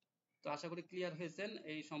 তো আশা করি ক্লিয়ার হয়েছেন।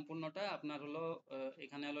 এই সম্পূর্ণটা আপনার হলো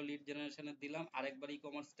এখানে হলো লিড জেনারেশনের দিলাম, আরেকবার ই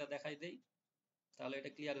কমার্সটা দেখাই দেই, তাহলে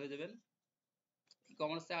এটা ক্লিয়ার হয়ে যাবেন। ই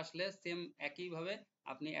কমার্সে আসলে সেম একইভাবে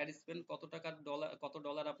আপনি অ্যাড স্পেন্ড কত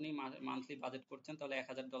ডলার আপনি মান্থলি বাজেট করছেন, তাহলে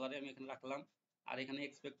 $1000 আমি এখানে রাখলাম। আর এখানে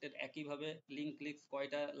এক্সপেক্টেড একইভাবে লিঙ্ক ক্লিকস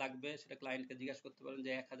কয়টা লাগবে সেটা ক্লায়েন্টকে জিজ্ঞাসা করতে পারেন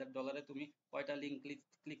যে $1000 তুমি কয়টা লিঙ্ক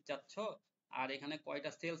ক্লিক চাচ্ছ, আর এখানে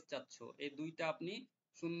কয়টা সেলস চাচ্ছ, এই দুইটা আপনি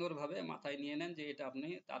সুন্দরভাবে মাথায় নিয়ে নেন যে এটা আপনি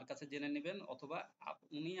তার কাছে জেনে নেবেন, অথবা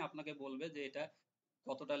উনি আপনাকে বলবে যে এটা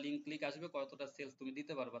কতটা লিঙ্ক ক্লিক আসবে, কতটা সেলস তুমি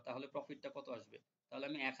দিতে পারবা, তাহলে প্রফিটটা কত আসবে। তাহলে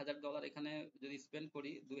আমি $1000 এখানে যদি স্পেন্ড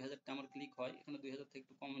করি, 2000টা আমার ক্লিক হয়, এখানে 2000 থেকে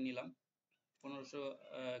একটু কমে নিলাম, 1500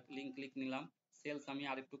 লিঙ্ক ক্লিক নিলাম, সেলস আমি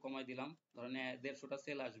আরেকটু কমাই দিলাম, ধরেন 150টা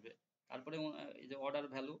সেল আসবে। তারপরে এই যে অর্ডার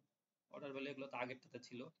ভ্যালু এগুলো তো আগেরটাতে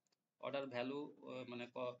ছিল। অর্ডার ভ্যালু মানে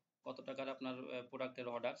কত টাকার আপনার প্রোডাক্টের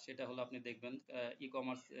অর্ডার, সেটা হলো আপনি দেখবেন ই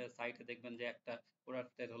কমার্স সাইটে দেখবেন যে একটা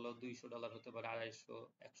প্রোডাক্টের হলো $200 হতে পারে,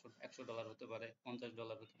 250, 100 ডলার হতে পারে,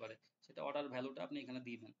 $50 হতে পারে, সেটা অর্ডার ভ্যালুটা আপনি এখানে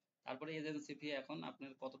দিবেন। তারপরে এজেন্সি ফি, এখন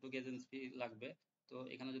আপনার কতটুকু এজেন্সি ফি লাগবে, তো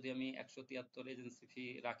এখানে যদি আমি 173 এজেন্সি ফি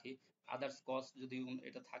রাখি, আদার্স কস্ট যদি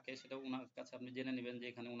এটা থাকে সেটা ওনার কাছে আপনি জেনে নেবেন যে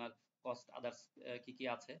এখানে ওনার কস্ট আদার্স কি কি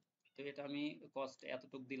আছে। তো এটা আমি কস্ট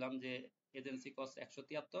এতটুকু দিলাম যে এজেন্সি কস্ট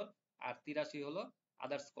 173, আর 83 হলো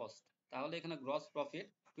আদার্স কস্ট। তাহলে এখানে গ্রস প্রফিট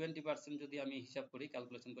 20% যদি আমি হিসাব করি,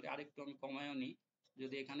 ক্যালকুলেশন করি, আরেকটু আমি কমায়ও নিই,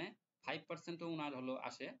 যদি এখানে 5%ও উনার হলো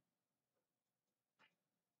আসে,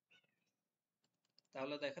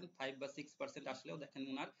 তাহলে দেখেন 5 বা 6% আসলেও দেখেন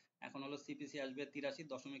উনার এখন হলো সিপিসি আসবে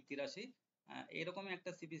 83.83। এরকমই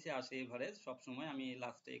একটা সিপিসি আসে এভারেজ সবসময়, আমি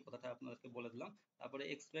লাস্টে এই কথাটা আপনাদেরকে বলে দিলাম। তারপরে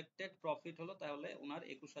এক্সপেক্টেড প্রফিট হলো তাহলে উনার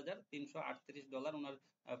 $21,338 উনার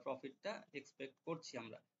প্রফিটটা এক্সপেক্ট করছি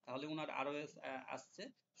আমরা। তাহলে উনার ROS আসছে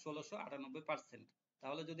 1698%।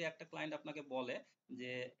 তাহলে যদি একটা ক্লায়েন্ট আপনাকে বলে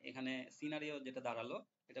যে এখানে সিনারিও যেটা দাঁড়ালো,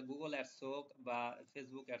 এটা গুগল অ্যাডস হোক বা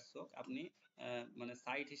ফেসবুক অ্যাডস হোক, আপনি মানে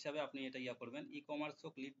সাইট হিসাবে আপনি এটা ইয়া করবেন, ই কমার্স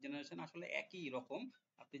হোক, লিড জেনারেশন আসলে একই রকম,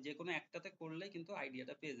 আপনি যে কোনো একটাতে করলে কিন্তু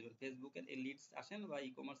আইডিয়াটা পেয়ে যাবেন। ফেসবুকের এই লিডস আসেন বা ই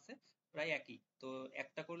কমার্সে প্রায় একই, তো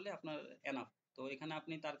একটা করলে আপনার এনাফ। তো এখানে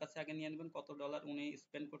আপনি তার কাছে আগে নিয়ে নেবেন কত ডলার উনি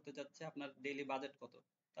স্পেন্ড করতে চাচ্ছে, আপনার ডেইলি বাজেট কত,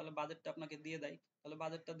 তাহলে বাজেটটা আপনাকে দিয়ে দেয়। তাহলে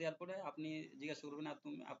বাজেটটা দেওয়ার পরে আপনি জিজ্ঞাসা করবেন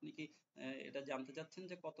আপনি কি এটা জানতে চাচ্ছেন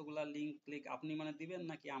যে কতগুলা লিঙ্ক ক্লিক আপনি মানে দিবেন,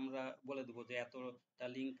 নাকি আমরা বলে দেবো যে এতটা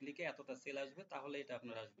লিঙ্ক ক্লিকে এতটা সেল আসবে, তাহলে এটা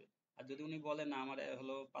আপনার আসবে। আর যদি উনি বলেন না আমার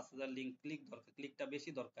হলো 5000 লিঙ্ক ক্লিক দরকার, ক্লিকটা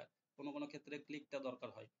বেশি দরকার, কোনো কোনো ক্ষেত্রে ক্লিকটা দরকার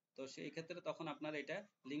হয়, তো সেই ক্ষেত্রে তখন আপনার এটা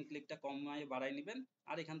লিঙ্ক ক্লিকটা কমায় বাড়ায় নেবেন।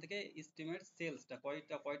 আর এখান থেকে এস্টিমেট সেলসটা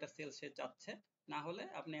কয়টা সেলস সে চাচ্ছে, না হলে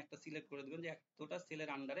আপনি একটা সিলেক্ট করে দিবেন যে এতটা সেলের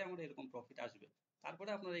আন্ডারে আমার এরকম প্রফিট আসবে। তারপরে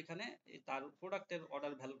আপনার এখানে তার প্রোডাক্টের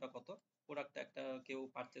অর্ডার ভ্যালুটা কত, প্রোডাক্ট একটা কেউ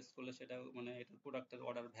পারচেস করলে সেটা মানে এটার প্রোডাক্টের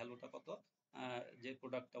অর্ডার ভ্যালুটা কত, যে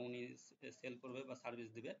প্রোডাক্টটা উনি সেল করবে বা সার্ভিস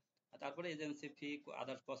দিবে, তারপরে এজেন্সি ফি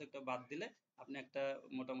আদার্স কস্টটা বাদ দিলে আপনি একটা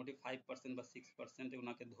মোটামুটি 5% বা 6%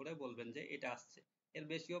 ওনাকে ধরে বলবেন যে এটা আসছে। এর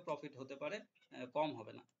বেশিও প্রফিট হতে পারে, কম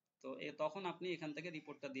হবে না। তো তখন আপনি এখান থেকে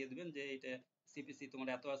রিপোর্টটা দিয়ে দিবেন যে এটা সিপিসি তোমার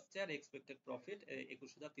এত আসছে আর এক্সপেক্টেড প্রফিট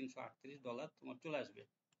 $21,338 তোমার চলে আসবে।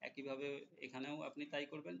 একইভাবে এখানেও আপনি তাই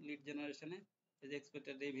করবেন, লিড জেনারেশনে এই যে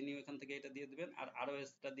এক্সপেক্টেড রেভিনিউ এখান থেকে এটা দিয়ে দিবেন, আর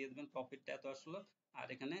আরওএস টা দিয়ে দিবেন, প্রফিটটা এত আসলো, আর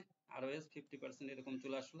এখানে আরওএস 50% এরকম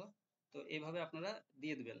চলে আসলো। তো এইভাবে আপনারা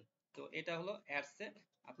দিয়ে দিবেন। তো এটা হলো অ্যাডসে।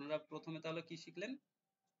 আপনারা প্রথমে তাহলে কি শিখলেন,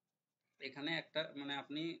 এখানে একটা মানে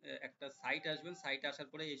আপনি একটা সাইট আসবেন, সাইটে আসার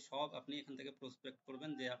পরে এই সব আপনি এখান থেকে প্রসপেক্ট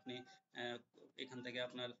করবেন যে আপনি এখান থেকে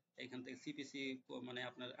আপনার এখান থেকে সিপিসি মানে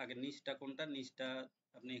আপনার আগে নিচটা কোনটা, নিচটা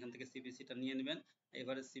আপনি এখান থেকে সিপিসিটা নিয়ে নেবেন।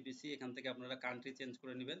 এবারে সিপিসি এখান থেকে আপনারা কান্ট্রি চেঞ্জ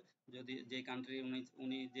করে নেবেন, যদি যে কান্ট্রি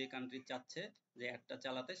উনি যে কান্ট্রি চাচ্ছে যে অ্যাডটা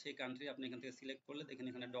চালাতে সেই কান্ট্রি আপনি এখান থেকে সিলেক্ট করলে দেখেন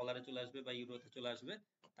এখানে ডলারে চলে আসবে বা ইউরোতে চলে আসবে।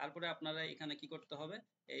 তারপরে আপনারা এখানে কি করতে হবে,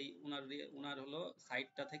 এই উনার হলো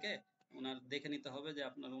সাইটটা থেকে ওনার দেখে নিতে হবে যে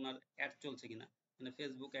আপনার ওনার অ্যাড চলছে কিনা। মানে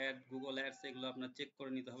ফেসবুক অ্যাড, গুগল অ্যাডস এগুলো আপনার চেক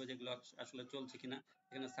করে নিতে হবে যেগুলো আসলে চলছে কিনা।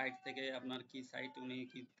 এখানে সাইট থেকে আপনার কি সাইট উনি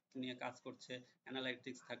কি নিয়ে কাজ করছে,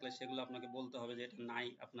 অ্যানালাইটিক্স থাকলে সেগুলো আপনাকে বলতে হবে যে এটা নাই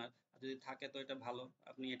আপনার, আর যদি থাকে তো এটা ভালো,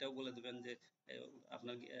 আপনি এটাও বলে দেবেন যে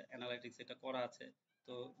আপনার অ্যানালাইটিক্স এটা করা আছে।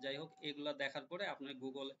 তো যাই হোক, এগুলা দেখার পরে আপনার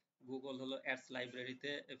গুগল হলো অ্যাডস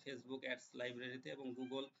লাইব্রেরিতে, ফেসবুক অ্যাডস লাইব্রেরিতে এবং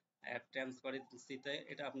গুগল অ্যাড ট্রান্সপারেন্সিতে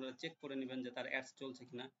এটা আপনারা চেক করে নেবেন যে তার অ্যাডস চলছে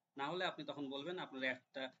কিনা। না হলে আপনি তখন বলবেন আপনার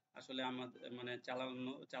অ্যাডটা আসলে আমাদের মানে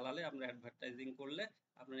চালালে আপনার অ্যাডভার্টাইজিং করলে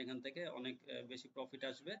আপনার এখান থেকে অনেক বেশি প্রফিট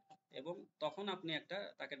আসবে, এবং তখন আপনি একটা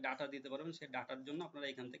তাকে ডাটা দিতে পারবেন, সেই ডাটার জন্য আপনারা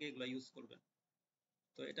এখান থেকে এগুলো ইউজ করবেন।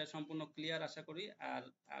 তো এটা সম্পূর্ণ ক্লিয়ার আশা করি। আর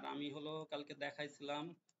আর আমি হলো কালকে দেখাইছিলাম,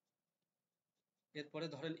 এরপরে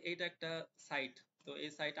ধরেন এইটা একটা সাইট। তো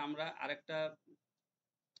এই সাইট আমরা আরেকটা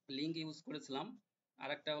লিঙ্ক ইউজ করেছিলাম,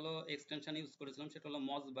 আরেকটা হলো এক্সটেনশন ইউজ করেছিলাম, সেটা হলো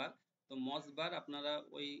মজবার। তো মজবার আপনারা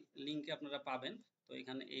ওই লিঙ্কে আপনারা পাবেন। তো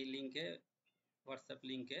এখানে এই লিঙ্কে, হোয়াটসঅ্যাপ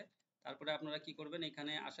লিঙ্কে, তারপরে আপনারা কি করবেন,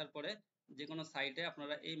 এখানে আসার পরে যে কোনো সাইটে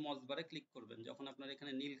আপনারা এই মজবারে ক্লিক করবেন। যখন আপনার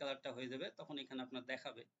এখানে নীল কালারটা হয়ে যাবে তখন এখানে আপনার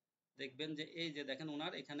দেখাবে, দেখবেন যে এই যে দেখেন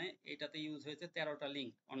ওনার এখানে এটাতে ইউজ হয়েছে 13টা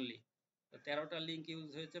লিঙ্ক অনলি। তো 13টা লিঙ্ক ইউজ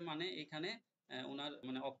হয়েছে মানে এখানে ওনার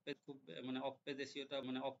মানে অফ পেজ খুব মানে অফ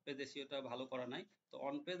পেজ এসিওটা ভালো করা নাই। তো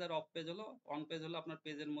on page R of page হলো, অন পেজ হলো আপনার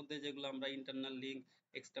পেজের মধ্যে যেগুলো আমরা ইন্টারনাল লিঙ্ক,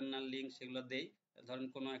 এক্সটার্নাল লিঙ্ক সেগুলো দেই। ধরেন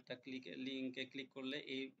কোনো একটা লিঙ্কে ক্লিক করলে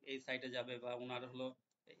এই এই সাইটে যাবে বা ওনার হলো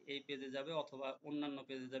এই পেজে যাবে অথবা অন্যান্য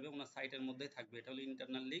পেজে যাবে, ওনার সাইটের মধ্যেই থাকবে, এটা হলো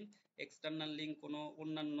ইন্টারনাল লিঙ্ক। এক্সটার্নাল লিঙ্ক কোনো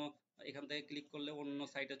অন্যান্য এখান থেকে ক্লিক করলে অন্য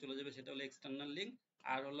সাইটে চলে যাবে, সেটা হলো এক্সটার্নাল লিঙ্ক।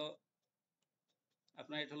 আর হলো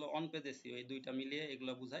আপনার এটা হলো অন পেজ এসইও, এই দুইটা মিলিয়ে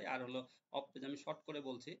এগুলো বুঝায়। আর হলো অফ পেজ, আমি শর্ট করে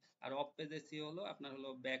বলছি। আর অফ পেজ এসইও হলো আপনার হলো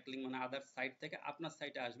ব্যাক লিঙ্ক মানে আদার সাইট থেকে আপনার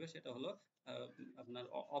সাইটে আসবে, সেটা হলো আপনার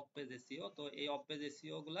অফ পেজ এসইও। তো এই অফ পেজ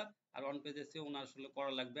এসইও গুলা আর অন পেজ এসইও ওনার আসলে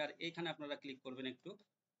করা লাগবে। আর এইখানে আপনারা ক্লিক করবেন একটু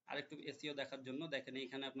আরেকটু এসইও দেখার জন্য। দেখেন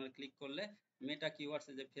এইখানে আপনারা ক্লিক করলে মেটা কিওয়ার্ডস,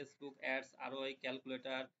 যে Facebook ads ROI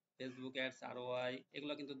calculator, Facebook ads ROI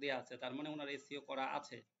এগুলো কিন্তু দেওয়া আছে, তার মানে ওনার এসইও করা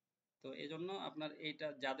আছে। তো এই জন্য আপনার এইটা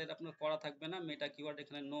যাদের আপনার করা থাকবে না, মেটা কিওয়ার্ড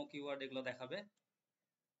এখানে নো কিওয়ার্ড এগুলো দেখাবে।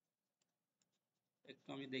 একটু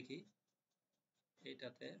আমি দেখি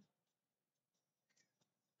এইটাতে,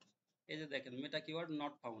 এই যে দেখেন মেটা কিওয়ার্ড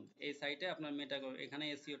নট ফাউন্ড, এই সাইটে আপনার মেটা এখানে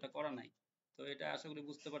এসইওটা করা নাই। তো এটা আশা করি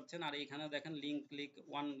বুঝতে পারছেন। আর এখানেও দেখেন link click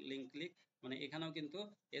one link click, মানে এখানেও কিন্তু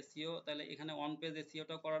এসইও, তাহলে এখানে অন পেজ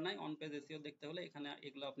এসইওটাও করা নাই। অন পেজ এসইও দেখতে হলে এখানে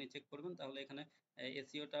এগুলো আপনি চেক করবেন, তাহলে এখানে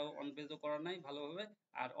এসইওটাও অন পেজও করা নাই ভালোভাবে,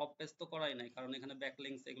 আর অফ পেজ তো করাই নাই, কারণ এখানে ব্যাক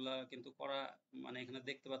লিঙ্কস এগুলো কিন্তু করা মানে এখানে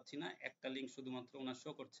দেখতে পাচ্ছি না, একটা লিঙ্ক শুধুমাত্র ওনার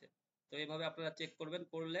শো করছে। তো এইভাবে আপনারা চেক করবেন,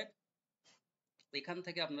 করলে এখান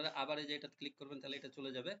থেকে আপনারা আবার এই যে এটা ক্লিক করবেন তাহলে এটা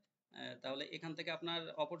চলে যাবে। তাহলে এখান থেকে আপনার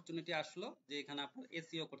অপরচুনিটি আসলো যে এখানে আপনার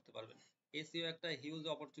এসইও করতে পারবেন। এসইও একটা হিউজ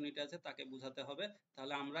অপরচুনিটি আছে, তাকে বুঝাতে হবে।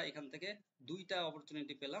 তাহলে আমরা এখান থেকে দুইটা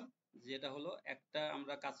অপরচুনিটি পেলাম, যেটা হলো একটা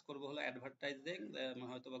আমরা কাজ করব হলো অ্যাডভার্টাইজিং,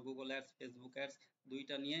 হয়তো বা গুগল অ্যাডস, ফেসবুক অ্যাডস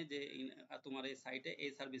দুইটা নিয়ে, যে তোমার এই সাইটে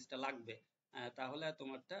এই সার্ভিসটা লাগবে, তাহলে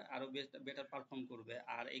তোমারটা আরো বেটার পারফর্ম করবে।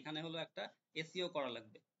 আর এখানে হলো একটা এসইও করা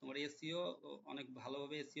লাগবে, তোমার এসইও অনেক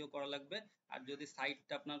ভালোভাবে এসইও করা লাগবে। আর যদি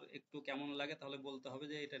সাইটটা আপনার একটু কেমন লাগে তাহলে বলতে হবে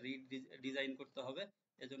যে এটা ডিজাইন করতে হবে,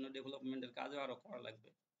 এজন্য ডেভেলপমেন্টের কাজও আরো করা লাগবে।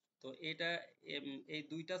 তো এটা এই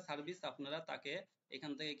দুইটা সার্ভিস আপনারা তাকে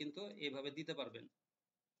এখান থেকে কিন্তু এইভাবে দিতে পারবেন।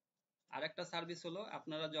 আর একটা সার্ভিস হলো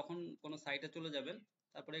আপনারা যখন কোনো সাইটে চলে যাবেন,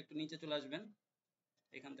 তারপরে একটু নিচে চলে আসবেন,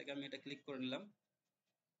 এখান থেকে আমি এটা ক্লিক করে নিলাম।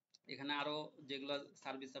 এখানে আরো যেগুলো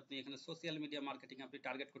সার্ভিস আপনি এখানে সোশ্যাল মিডিয়া মার্কেটিং আপনি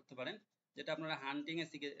টার্গেট করতে পারেন, যেটা আপনারা হান্টিং এ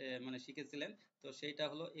মানে শিখেছিলেন। তো সেইটা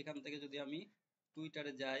হলো এখান থেকে যদি আমি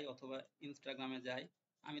টুইটারে যাই অথবা ইনস্টাগ্রামে যাই,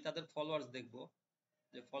 আমি তাদের ফলোয়ার্স দেখব।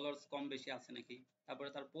 যে ফলোয়ার্স কম বেশি আছে নাকি। তারপরে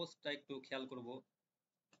তার পোস্টটা একটু খেয়াল করব।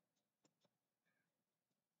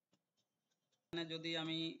 এখানে যদি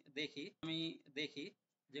আমি দেখি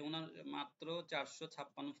যে ওনার মাত্র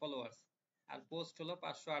 456 ফলোয়ার্স, আর পোস্ট হলো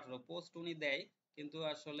 518। পোস্ট উনি দেয় কিন্তু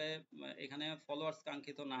আসলে এখানে ফলোয়ার্স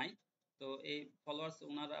কাঙ্ক্ষিত নাই। তো এই ফলোয়ার্স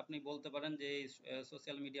ওনার, আপনি বলতে পারেন যে এই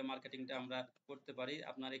সোশ্যাল মিডিয়া মার্কেটিংটা আমরা করতে পারি,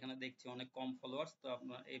 আপনার এখানে দেখছি অনেক কম ফলোয়ার্স, তো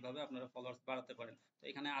আপনার এইভাবে আপনারা ফলোয়ার্স বাড়াতে পারেন। তো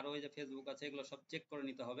এখানে আরো এই যে ফেসবুক আছে এগুলো সব চেক করে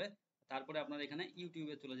নিতে হবে। তারপরে আপনারা এখানে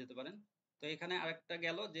ইউটিউবে চলে যেতে পারেন। তো এখানে আরেকটা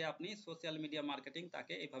গেল যে আপনি সোশ্যাল মিডিয়া মার্কেটিং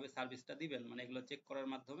তাকে এইভাবে সার্ভিসটা দিবেন, মানে এগুলো চেক করার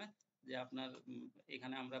মাধ্যমে যে আপনার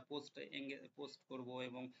এখানে আমরা পোস্ট করব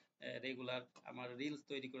এবং রেগুলার আমার রিলস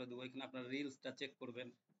তৈরি করে দেবো। এখানে আপনার রিলসটা চেক করবেন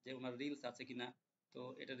যে ওনার রিলস আছে কিনা। তো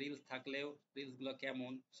এটা রিলস থাকলেও রিলসগুলো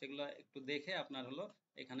কেমন সেগুলো একটু দেখে আপনার হলো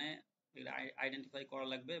এখানে আইডেন্টিফাই করা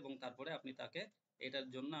লাগবে, এবং তারপরে আপনি তাকে এটার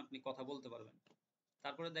জন্য আপনি কথা বলতে পারবেন।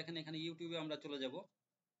 তারপরে দেখেন এখানে ইউটিউবে আমরা চলে যাব,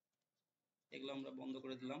 এগুলো আমরা বন্ধ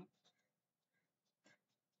করে দিলাম।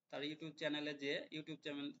 তার ইউটিউব চ্যানেলে, যে ইউটিউব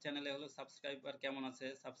চ্যানেলে হলো সাবস্ক্রাইবার কেমন আছে,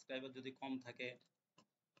 সাবস্ক্রাইবার যদি কম থাকে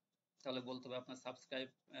তাহলে বলতে হবে আপনার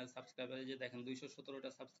সাবস্ক্রাইবারে, যে দেখেন 217টা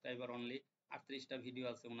সাবস্ক্রাইবার অনলি, 38টা ভিডিও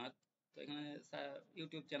আছে ওনার। তো এখানে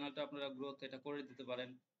ইউটিউব চ্যানেলটা আপনারা গ্রোথ এটা করে দিতে পারেন,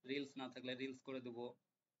 রিলস না থাকলে রিলস করে দেবো।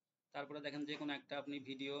 তারপরে দেখেন যে কোনো একটা আপনি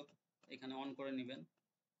ভিডিও এখানে অন করে নেবেন।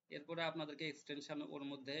 এরপরে আপনাদেরকে এক্সটেনশন ওর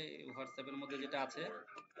মধ্যে, হোয়াটসঅ্যাপের মধ্যে যেটা আছে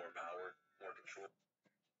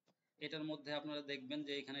এটার মধ্যে আপনারা দেখবেন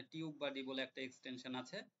যে এখানে টিউব বাডি বলে একটা এক্সটেনশন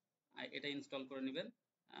আছে, এটা ইনস্টল করে নেবেন।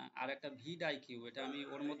 আর একটা ভিডআইকিউ, এটা আমি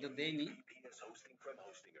ওর মধ্যে দেইনি।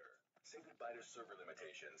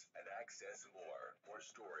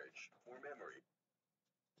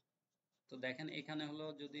 তো দেখেন এখানে হলো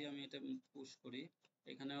যদি আমি এটা পুশ করি,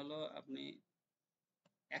 এখানে হলো আপনি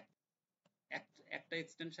একটা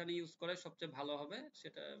এক্সটেনশন ইউজ করে সবচেয়ে ভালো হবে,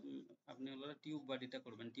 সেটা আপনি হলো টিউব বডিটা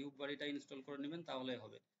করবেন, টিউব বডিটা ইনস্টল করে নেবেন তাহলে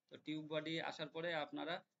হবে। তো টিউব বডি আসার পরে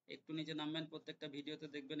আপনারা একটু নিচে নামবেন, প্রত্যেকটা ভিডিওতে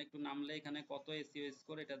দেখবেন একটু নামলে এখানে কত এসইও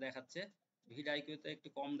স্কোর এটা দেখাচ্ছে। ভিডআইকিউতে একটু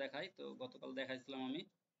কম দেখায়, তো গতকাল দেখাইছিলাম আমি।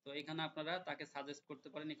 তো এখানে আপনারা তাকে সাজেস্ট করতে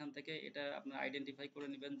পারেন, এখান থেকে এটা আপনারা আইডেন্টিফাই করে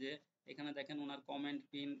নেবেন যে এখানে দেখেন ওনার কমেন্ট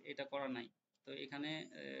পিন এটা করা নাই। তো এখানে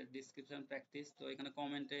ডিসক্রিপশন প্র্যাকটিস, তো এখানে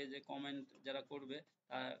কমেন্টে যে কমেন্ট যারা করবে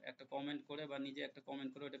একটা কমেন্ট করে বা নিজে একটা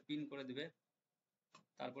কমেন্ট করে ওটা পিন করে দিবে।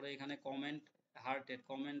 তারপরে এখানে কমেন্ট হার্টেড,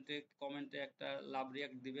 কমেন্টে একটা লাভ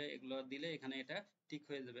রিয়াক্ট দিবে, এগুলো দিলে এখানে এটা ঠিক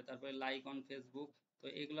হয়ে যাবে। তারপরে লাইক অন ফেসবুক, তো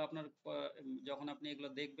এগুলো আপনার যখন আপনি এগুলো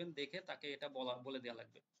দেখবেন দেখে তাকে এটা বলে দেওয়া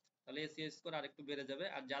লাগবে, তাহলে এসইও স্কোর আরেকটু বেড়ে যাবে।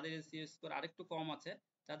 আর যাদের এসইও স্কোর আরেকটু কম আছে,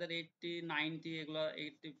 যাদের 80 90 এগুলো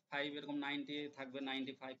 85 এরকম 90 থাকবে,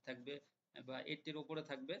 95 থাকবে বা 80-র উপরে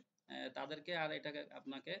থাকবে, তাদেরকে আর এটাকে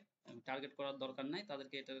আপনাকে টার্গেট করার দরকার নাই,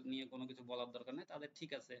 তাদেরকে এটা নিয়ে কোনো কিছু বলার দরকার নাই, তাদের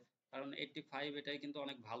ঠিক আছে। কারণ 85 এটাই কিন্তু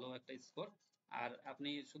অনেক ভালো একটা স্কোর। আর আপনি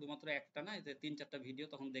শুধুমাত্র একটা না, যে 3-4টা ভিডিও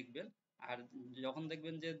তখন দেখবেন, আর যখন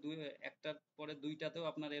দেখবেন যে একটার পরে দুইটাতেও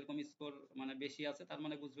আপনার এরকম স্কোর মানে বেশি আছে, তার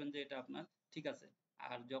মানে বুঝবেন যে এটা আপনার ঠিক আছে।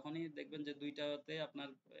 আর যখনই দেখবেন যে দুইটাতে আপনার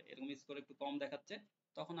এরকম স্কোর একটু কম দেখাচ্ছে,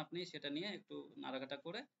 তখন আপনি সেটা নিয়ে একটু নাড়াঘাটা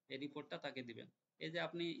করে এই রিপোর্টটা তাকে দিবেন। এই যে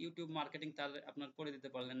আপনি ইউটিউব মার্কেটিং তার আপনার করে দিতে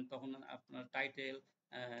পারলেন, তখন আপনার টাইটেল,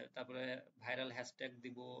 তারপরে ভাইরাল হ্যাশট্যাগ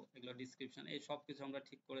দিব, এগুলো ডিসক্রিপশন, এই সব কিছু আমরা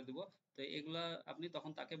ঠিক করে দিব। তো এগুলা আপনি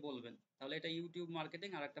তখন তাকে বলবেন, তাহলে এটা ইউটিউব মার্কেটিং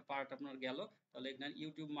আর একটা পার্ট আপনার গেল। তাহলে এখানে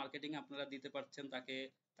ইউটিউব মার্কেটিং আপনারা দিতে পারছেন তাকে,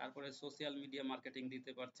 তারপরে সোশ্যাল মিডিয়া মার্কেটিং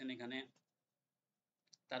দিতে পারছেন এখানে,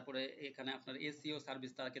 তারপরে এখানে আপনার এসইও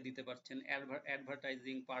সার্ভিস তাকে দিতে পারছেন,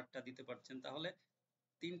 অ্যাডভার্টাইজিং পার্টটা দিতে পারছেন। তাহলে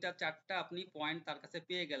 3-4টা আপনি পয়েন্ট তার কাছে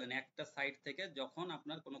পেয়ে গেলেন একটা সাইট থেকে, যখন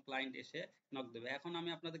আপনার কোনো ক্লায়েন্ট এসে নক দেবে। এখন আমি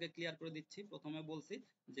আপনাদেরকে ক্লিয়ার করে দিচ্ছি, প্রথমে বলছি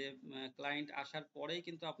যে ক্লায়েন্ট আসার পরেই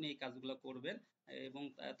কিন্তু আপনি এই কাজগুলো করবেন, এবং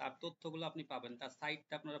তার তথ্যগুলো আপনি পাবেন, তার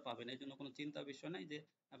সাইটটা আপনারা পাবেন, এই জন্য কোনো চিন্তার বিষয় নাই যে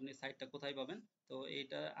আপনি সাইটটা কোথায় পাবেন। তো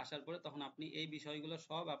এইটা আসার পরে তখন আপনি এই বিষয়গুলো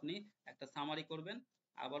সব আপনি একটা সামারি করবেন।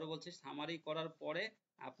 আবারও বলছি, সামারি করার পরে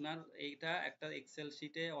আপনার এইটা একটা এক্সেল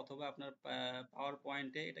শিটে অথবা আপনার পাওয়ার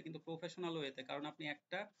পয়েন্টে, এটা কিন্তু প্রফেশনাল ওয়েতে, কারণ আপনি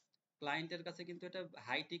একটা ক্লায়েন্টের কাছে কিন্তু এটা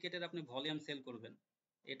হাই টিকেটের আপনি ভলিউম সেল করবেন।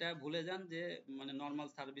 এটা ভুলে যান যে মানে নর্মাল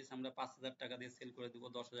সার্ভিস আমরা 5,000 টাকা দিয়ে সেল করে দিব,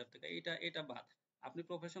 10,000 টাকা, এটা বাদ। আপনি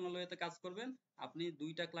প্রফেশনাল ওয়েতে কাজ করবেন। আপনি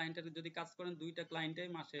দুইটা ক্লায়েন্টের যদি কাজ করেন, দুইটা ক্লায়েন্টে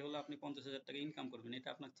মাসে হলো আপনি 50,000 টাকা ইনকাম করবেন, এটা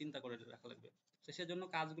আপনার চিন্তা করে রাখা লাগবে। তো সেজন্য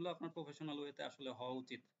কাজগুলো আপনার প্রফেশনাল ওয়েতে আসলে হওয়া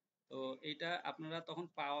উচিত। তো এইটা আপনারা তখন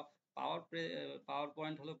পাওয়ার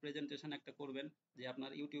পয়েন্ট হলো প্রেজেন্টেশন একটা করবেন, যে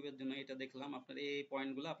আপনার ইউটিউবের জন্য এটা দেখলাম আপনার এই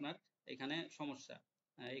পয়েন্টগুলো আপনার এখানে সমস্যা,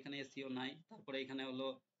 এখানে এসইও নাই, তারপরে এখানে হলো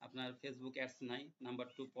আপনার ফেসবুক অ্যাডস নাই, নাম্বার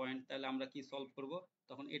 2 পয়েন্ট, তাহলে আমরা কি সলভ করব,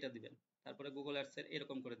 তখন এটা দিবেন। তারপরে গুগল অ্যাডস এর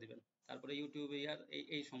এরকম করে দিবেন। তারপরে ইউটিউবে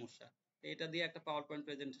এই সমস্যা, এটা দিয়ে একটা পাওয়ার পয়েন্ট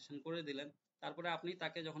প্রেজেন্টেশন করে দিলেন। তারপরে আপনি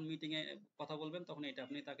তাকে যখন মিটিং এ কথা বলবেন তখন এটা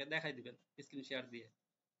আপনি তাকে দেখাই দিবেন স্ক্রিন শেয়ার দিয়ে।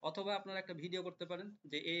 অথবা আপনারা একটা ভিডিও করতে পারেন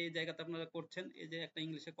যে এই জায়গাতে আপনারা করছেন, এই যে একটা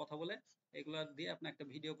ইংলিশে কথা বলে এগুলা দিয়ে আপনি একটা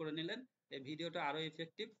ভিডিও করে নিলেন। এই ভিডিওটা আরো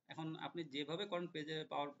ইফেক্টিভ। এখন আপনি যেভাবে করেন পেজে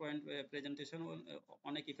পাওয়ার পয়েন্ট প্রেজেন্টেশন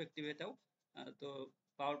অনেক ইফেক্টিভ এটাও। তো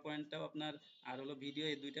পাওয়ার পয়েন্টটাও আপনার আর হলো ভিডিও,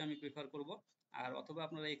 এই দুইটা আমি প্রিফার করব। আর অথবা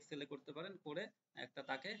আপনারা এক্সেলে করতে পারেন, করে একটা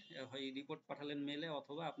তাকে হয় রিপোর্ট পাঠালেন মেলে,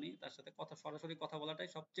 অথবা আপনি তার সাথে কথা সরাসরি কথা বলাটাই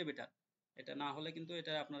সবচেয়ে বেটার। এটা না হলে কিন্তু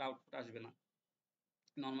এটা আপনার আউটপুট আসবে না।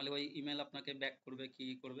 নর্মালি ওই ইমেল আপনাকে ব্যাক করবে, কি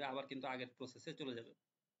করবে, আবার কিন্তু আগের প্রসেসে চলে যাবে।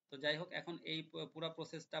 তো যাই হোক, এখন এই পুরা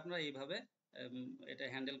প্রসেসটা আপনারা এইভাবে এটা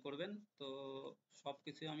হ্যান্ডেল করবেন। তো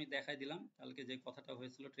সবকিছু আমি দেখাই দিলাম কালকে যে কথাটা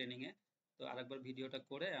হয়েছিল ট্রেনিং এ। তো আরেকবার ভিডিওটা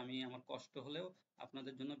করে আমি আমার কষ্ট হলেও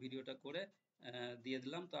আপনাদের জন্য ভিডিওটা করে দিয়ে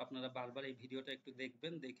দিলাম। তো আপনারা বারবার এই ভিডিওটা একটু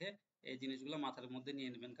দেখবেন, দেখে এই জিনিসগুলো মাথার মধ্যে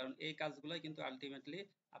নিয়ে নেবেন, কারণ এই কাজগুলাই কিন্তু আলটিমেটলি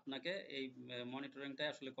আপনাকে এই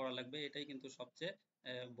মনিটরিংটাই আসলে করা লাগবে। এটাই কিন্তু সবচেয়ে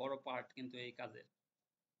বড় পার্ট কিন্তু এই কাজের।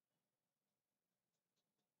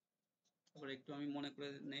 তারপর একটু আমি মনে করে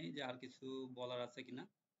নেই যে আর কিছু বলার আছে কিনা।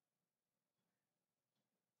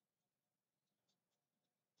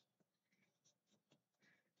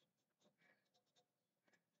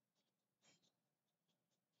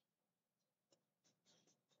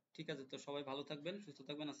 ঠিক আছে, তো সবাই ভালো থাকবেন, সুস্থ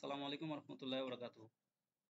থাকবেন। আসসালামু আলাইকুম রহমতুল্লাহ বরকাতুহ।